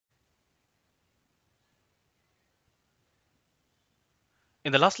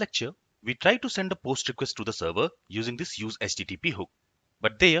In the last lecture, we tried to send a post request to the server using this useHttp hook.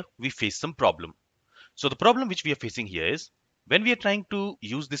 But there we face some problem. So the problem which we are facing here is when we are trying to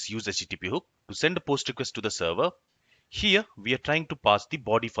use this useHttp hook to send a post request to the server, here we are trying to pass the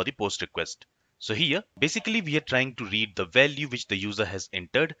body for the post request. So here basically we are trying to read the value which the user has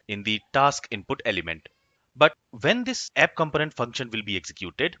entered in the task input element. But when this app component function will be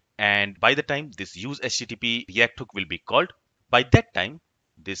executed, and by the time this use HTTP React hook will be called, by that time,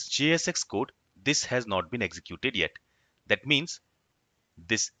 this JSX code, this has not been executed yet. That means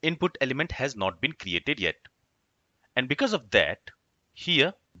this input element has not been created yet. And because of that,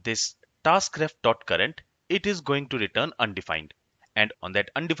 here, this task_ref.current, it is going to return undefined. And on that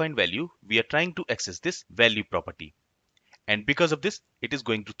undefined value, we are trying to access this value property. And because of this, it is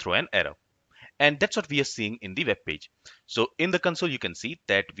going to throw an error. And that's what we are seeing in the web page. So in the console, you can see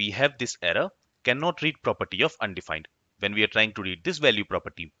that we have this error, cannot read property of undefined, when we are trying to read this value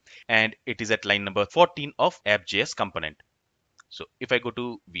property. And it is at line number 14 of app.js component. So if I go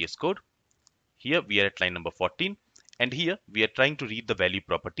to VS Code, here we are at line number 14. And here we are trying to read the value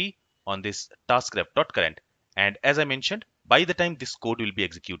property on this task_ref.current. And as I mentioned, by the time this code will be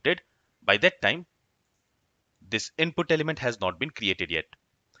executed, by that time, this input element has not been created yet.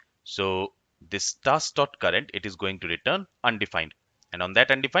 So this task.current, it is going to return undefined. And on that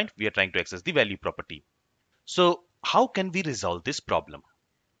undefined, we are trying to access the value property. So how can we resolve this problem?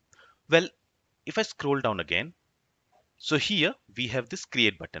 Well, if I scroll down again, so here we have this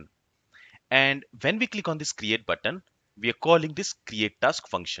create button. And when we click on this create button, we are calling this create task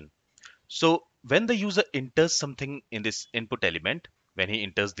function. So when the user enters something in this input element, when he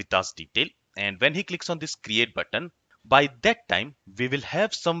enters the task detail, and when he clicks on this create button, by that time, we will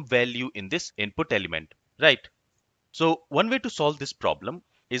have some value in this input element, right? So one way to solve this problem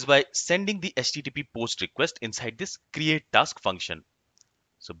is by sending the HTTP post request inside this create task function.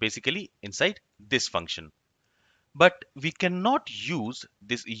 So basically inside this function. But we cannot use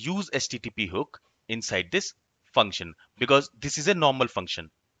this use HTTP hook inside this function because this is a normal function.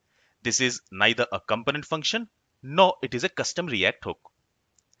 This is neither a component function nor it is a custom React hook.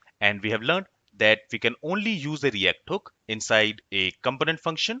 And we have learned that we can only use a React hook inside a component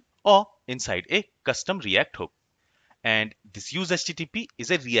function or inside a custom React hook. And this use HTTP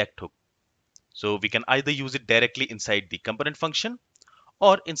is a React hook. So we can either use it directly inside the component function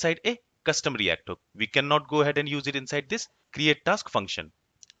or inside a custom React hook. We cannot go ahead and use it inside this create task function.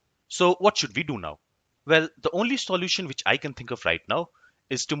 So what should we do now? Well, the only solution which I can think of right now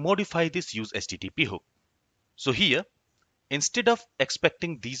is to modify this use HTTP hook. So here, instead of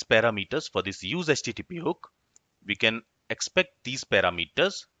expecting these parameters for this use HTTP hook, we can expect these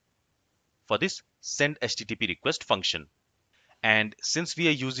parameters for this send HTTP request function. And since we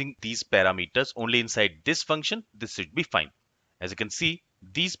are using these parameters only inside this function, this should be fine. As you can see,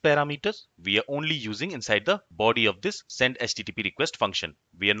 these parameters we are only using inside the body of this send HTTP request function.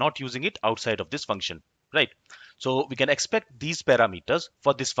 We are not using it outside of this function, right? So we can expect these parameters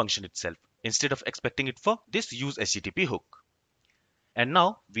for this function itself instead of expecting it for this use HTTP hook. And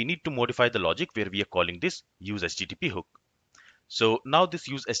now we need to modify the logic where we are calling this use HTTP hook. So now this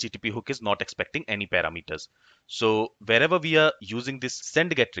use HTTP hook is not expecting any parameters. So wherever we are using this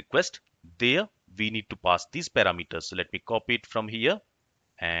send get request, there we need to pass these parameters. So let me copy it from here.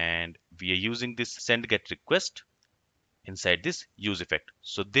 And we are using this send get request inside this use effect.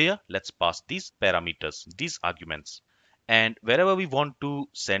 So there, let's pass these parameters, these arguments. And wherever we want to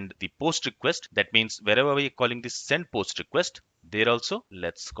send the post request, that means wherever we are calling this send post request, there also,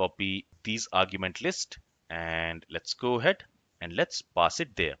 let's copy these argument list and let's go ahead and let's pass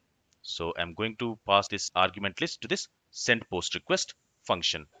it there. So I'm going to pass this argument list to this send post request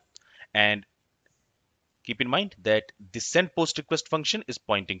function. And keep in mind that this send post request function is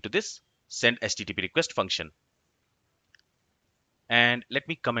pointing to this send HTTP request function. And let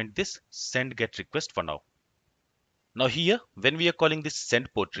me comment this send get request for now. Now here, when we are calling this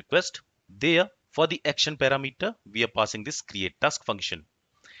send post request, there for the action parameter, we are passing this create task function.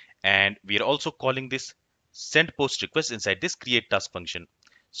 And we are also calling this send post request inside this create task function.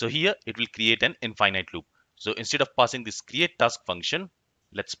 So here it will create an infinite loop. So instead of passing this create task function,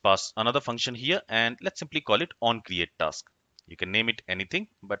 let's pass another function here and let's simply call it on create task. You can name it anything,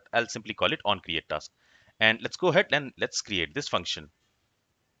 but I'll simply call it on create task. And let's go ahead and let's create this function.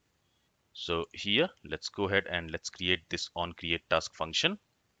 So here, let's go ahead and let's create this on create task function.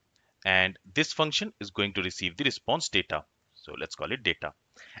 And this function is going to receive the response data. So let's call it data.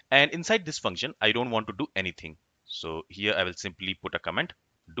 And inside this function, I don't want to do anything. So here I will simply put a comment,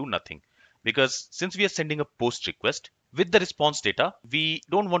 do nothing. Because since we are sending a post request with the response data, we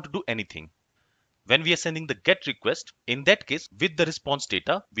don't want to do anything. When we are sending the GET request, in that case, with the response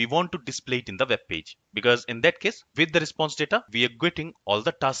data, we want to display it in the web page, because in that case, with the response data, we are getting all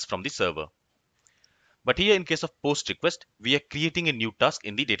the tasks from the server. But here in case of post request, we are creating a new task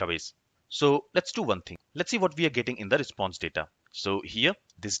in the database. So let's do one thing. Let's see what we are getting in the response data. So here,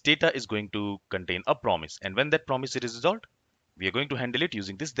 this data is going to contain a promise. And when that promise is resolved, we are going to handle it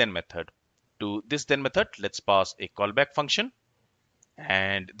using this then method. To this then method, let's pass a callback function.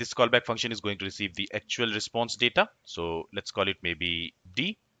 And this callback function is going to receive the actual response data. So let's call it maybe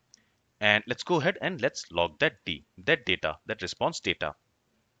D. And let's go ahead and let's log that D, that data, that response data.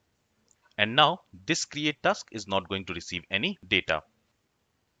 And now this create task is not going to receive any data.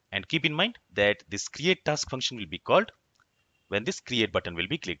 And keep in mind that this create task function will be called when this create button will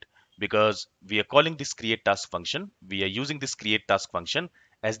be clicked, because we are calling this create task function. We are using this create task function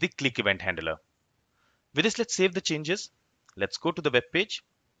as the click event handler. With this, let's save the changes. Let's go to the web page.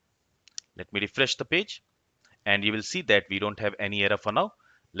 Let me refresh the page and you will see that we don't have any error for now.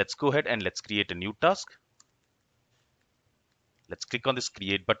 Let's go ahead and let's create a new task. Let's click on this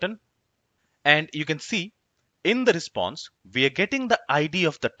create button and you can see in the response, we are getting the ID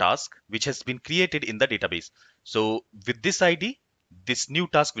of the task which has been created in the database. So with this ID, this new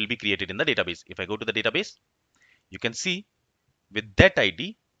task will be created in the database. If I go to the database, you can see with that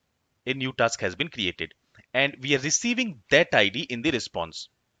ID, a new task has been created and we are receiving that ID in the response.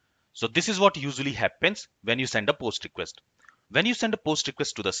 So this is what usually happens when you send a post request. When you send a post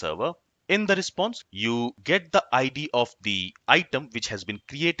request to the server, in the response, you get the ID of the item which has been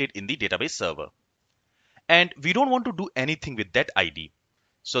created in the database server. And we don't want to do anything with that ID.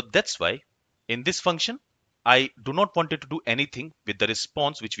 So that's why in this function, I do not want it to do anything with the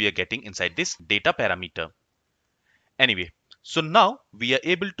response which we are getting inside this data parameter. Anyway, so now we are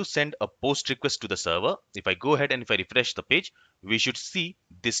able to send a post request to the server. If I go ahead and if I refresh the page, we should see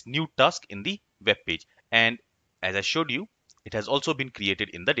this new task in the web page. And as I showed you, it has also been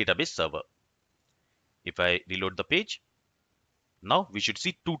created in the database server. If I reload the page, now we should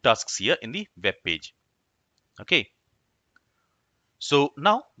see two tasks here in the web page. Okay. So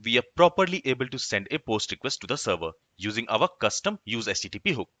now we are properly able to send a post request to the server using our custom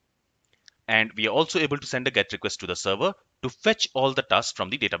useHttp hook. And we are also able to send a GET request to the server to fetch all the tasks from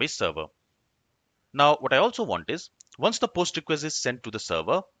the database server. Now, what I also want is, once the post request is sent to the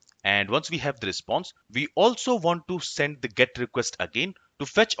server, and once we have the response, we also want to send the GET request again to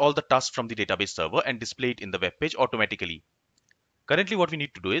fetch all the tasks from the database server and display it in the web page automatically. Currently, what we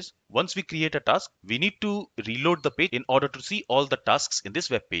need to do is, once we create a task, we need to reload the page in order to see all the tasks in this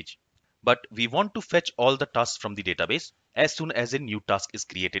web page. But we want to fetch all the tasks from the database as soon as a new task is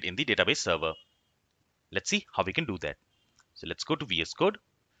created in the database server. Let's see how we can do that. So let's go to VS Code,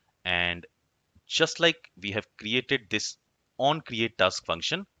 and just like we have created this on create task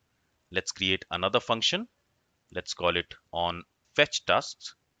function, let's create another function. Let's call it on fetch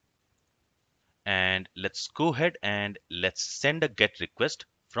tasks. And let's go ahead and let's send a GET request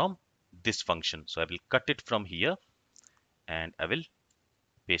from this function. So I will cut it from here and I will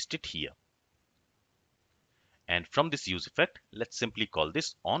paste it here. And from this use effect, let's simply call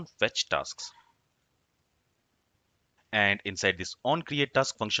this on fetch tasks. And inside this on create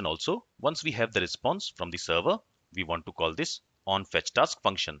task function also, once we have the response from the server, we want to call this on fetch task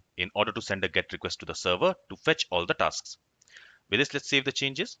function in order to send a GET request to the server to fetch all the tasks. With this, let's save the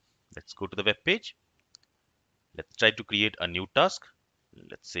changes. Let's go to the web page. Let's try to create a new task.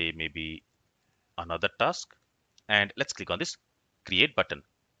 Let's say maybe another task. And let's click on this create button.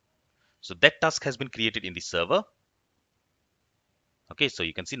 So that task has been created in the server. Okay, so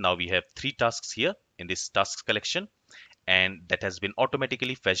you can see now we have 3 tasks here in this tasks collection, and that has been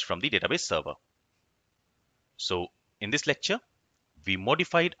automatically fetched from the database server. So in this lecture, we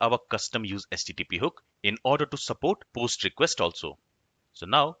modified our custom use HTTP hook in order to support post request also. So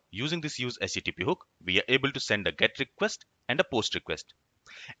now using this use HTTP hook, we are able to send a GET request and a post request.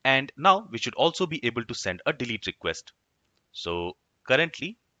 And now we should also be able to send a delete request. So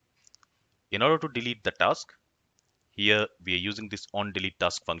currently, in order to delete the task, here we are using this on delete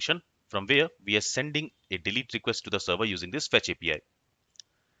task function, from where we are sending a delete request to the server using this fetch API.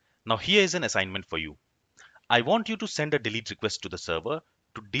 Now here is an assignment for you. I want you to send a delete request to the server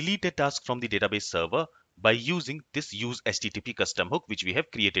to delete a task from the database server by using this use HTTP custom hook which we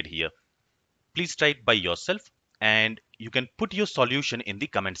have created here. Please try it by yourself and you can put your solution in the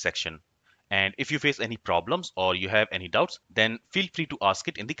comment section. And if you face any problems or you have any doubts, then feel free to ask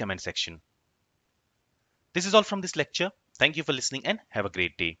it in the comment section. This is all from this lecture. Thank you for listening and have a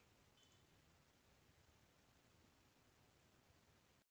great day.